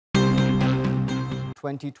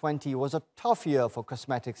2020 was a tough year for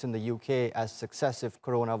cosmetics in the UK as successive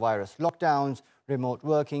coronavirus lockdowns, remote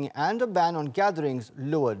working and a ban on gatherings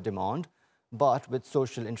lowered demand. But with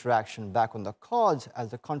social interaction back on the cards as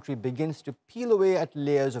the country begins to peel away at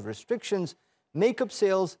layers of restrictions, makeup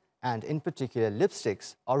sales and in particular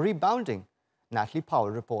lipsticks are rebounding. Natalie Powell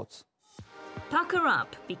reports. Pucker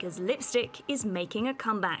up because lipstick is making a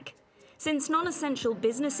comeback. Since non-essential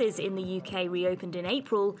businesses in the UK reopened in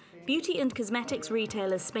April, beauty and cosmetics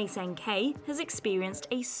retailer Space NK has experienced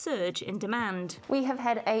a surge in demand. We have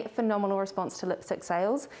had a phenomenal response to lipstick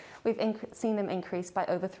sales. We've seen them increase by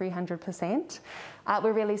over 300%.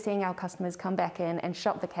 We're really seeing our customers come back in and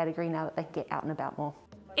shop the category now that they can get out and about more.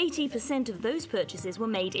 80% of those purchases were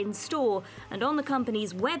made in store, and on the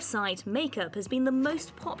company's website, makeup has been the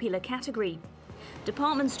most popular category.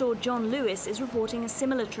 Department store John Lewis is reporting a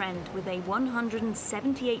similar trend with a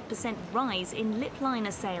 178% rise in lip liner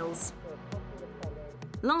sales.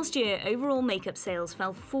 Last year, overall makeup sales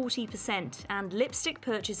fell 40% and lipstick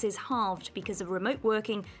purchases halved because of remote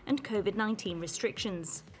working and COVID-19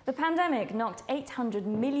 restrictions. The pandemic knocked $800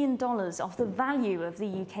 million off the value of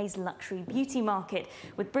the UK's luxury beauty market,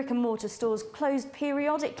 with brick-and-mortar stores closed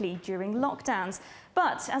periodically during lockdowns.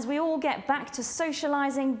 But as we all get back to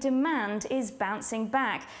socialising, demand is bouncing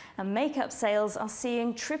back, and makeup sales are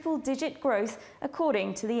seeing triple-digit growth,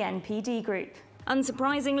 according to the NPD Group.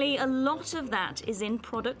 Unsurprisingly, a lot of that is in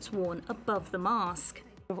products worn above the mask.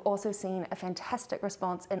 We've also seen a fantastic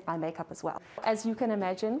response in eye makeup as well. As you can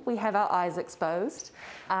imagine, we have our eyes exposed.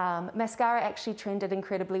 Mascara actually trended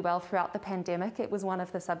incredibly well throughout the pandemic. It was one of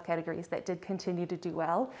the subcategories that did continue to do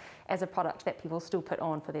well as a product that people still put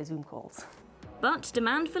on for their Zoom calls. But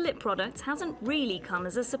demand for lip products hasn't really come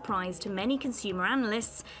as a surprise to many consumer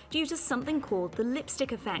analysts due to something called the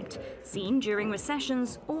lipstick effect, seen during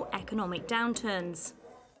recessions or economic downturns.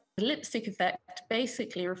 The lipstick effect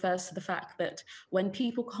basically refers to the fact that when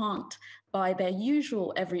people can't buy their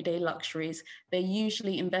usual everyday luxuries, they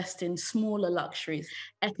usually invest in smaller luxuries.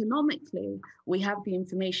 Economically, we have the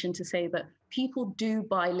information to say that people do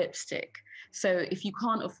buy lipstick. So if you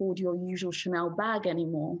can't afford your usual Chanel bag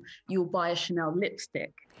anymore, you'll buy a Chanel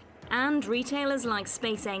lipstick. And retailers like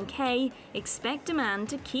Space NK expect demand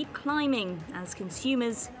to keep climbing as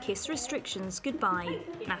consumers kiss restrictions goodbye.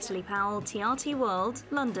 Natalie Powell, TRT World,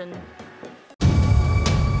 London.